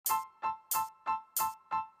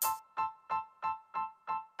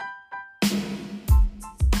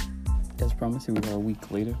promised, we are a week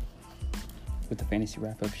later with the Fantasy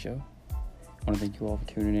Wrap-Up Show. I want to thank you all for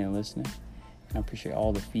tuning in and listening. And I appreciate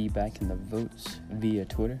all the feedback and the votes via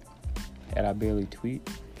Twitter at I Barely Tweet.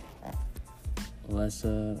 Let's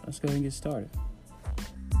go ahead and get started.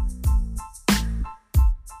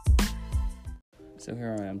 So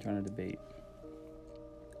here I am trying to debate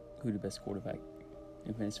who the best quarterback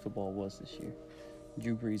in fantasy football was this year.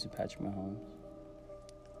 Drew Brees or Patrick Mahomes.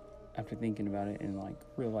 After thinking about it in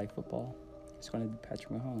real life football, it's going to be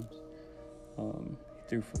Patrick Mahomes. He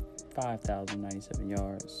threw for 5,097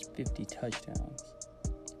 yards, 50 touchdowns,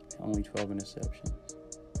 only 12 interceptions.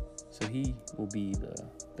 So he will be the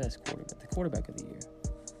best quarterback, the quarterback of the year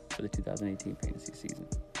for the 2018 fantasy season.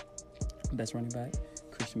 Best running back,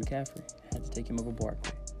 Christian McCaffrey. Had to take him over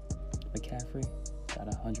Barkley. McCaffrey got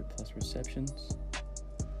 100+ receptions.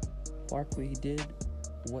 Barkley did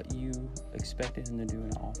what you expected him to do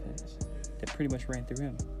in an offense that pretty much ran through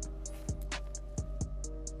him.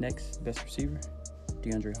 Next, best receiver,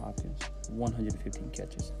 DeAndre Hopkins, 115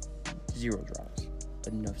 catches, 0 drops.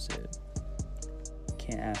 Enough said.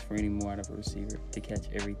 Can't ask for any more out of a receiver to catch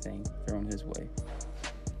everything thrown his way.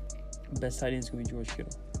 Best tight end is going to be George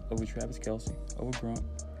Kittle over Travis Kelce, over Gronk,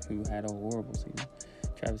 who had a horrible season.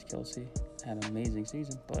 Travis Kelce had an amazing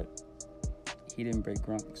season, but he didn't break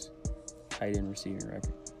Gronk's tight end receiving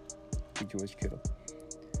record for George Kittle.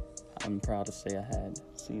 I'm proud to say I had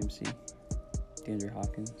CMC, DeAndre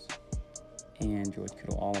Hopkins, and George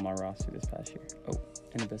Kittle all on my roster this past year. Oh,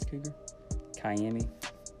 and the best kicker, Ka'imi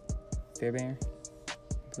Fairbairn. I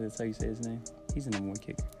believe that's how you say his name. He's the number 1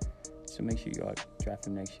 kicker. So make sure you all draft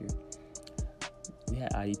him next year. We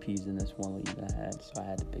had IDPs in this one league that I had, so I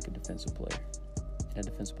had to pick a defensive player. And that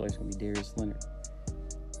defensive player is going to be Darius Leonard.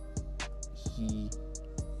 He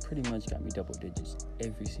pretty much got me double digits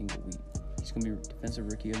every single week. He's going to be Defensive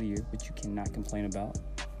Rookie of the Year, which you cannot complain about.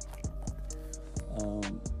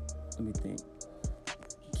 Let me think.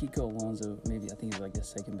 Kiko Alonso, maybe I think he's the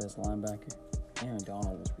second best linebacker. Aaron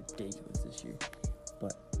Donald was ridiculous this year,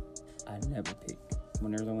 but I never pick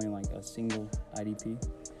when there's only a single IDP.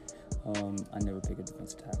 I never pick a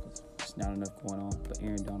defensive tackle. There's not enough going on, but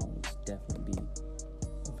Aaron Donald was definitely be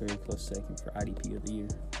a very close second for IDP of the year.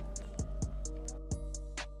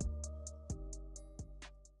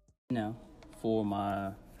 Now, for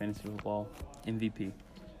my fantasy football MVP,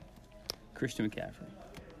 Christian McCaffrey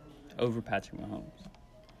over Patrick Mahomes.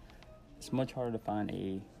 It's much harder to find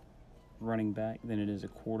a running back than it is a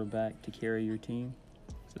quarterback to carry your team.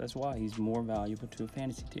 So that's why he's more valuable to a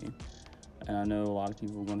fantasy team. And I know a lot of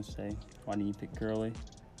people are going to say, why didn't you pick Gurley,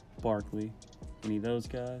 Barkley, any of those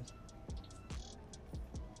guys?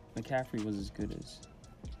 McCaffrey was as good as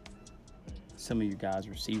some of your guys'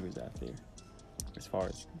 receivers out there as far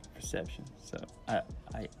as reception. So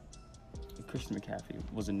Christian McCaffrey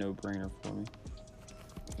was a no-brainer for me.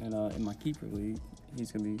 And in my keeper league,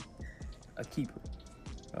 he's going to be a keeper.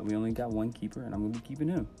 We only got one keeper, and I'm going to be keeping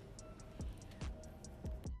him.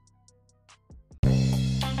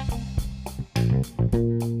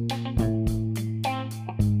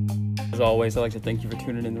 As always, I'd like to thank you for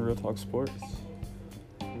tuning in to Real Talk Sports.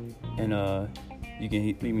 And you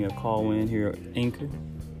can leave me a call in here at Anchor,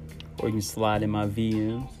 or you can slide in my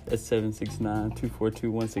VMs at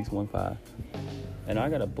 769-242-1615. And I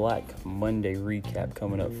got a Black Monday recap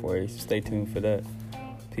coming up for you, so stay tuned for that.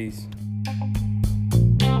 Peace.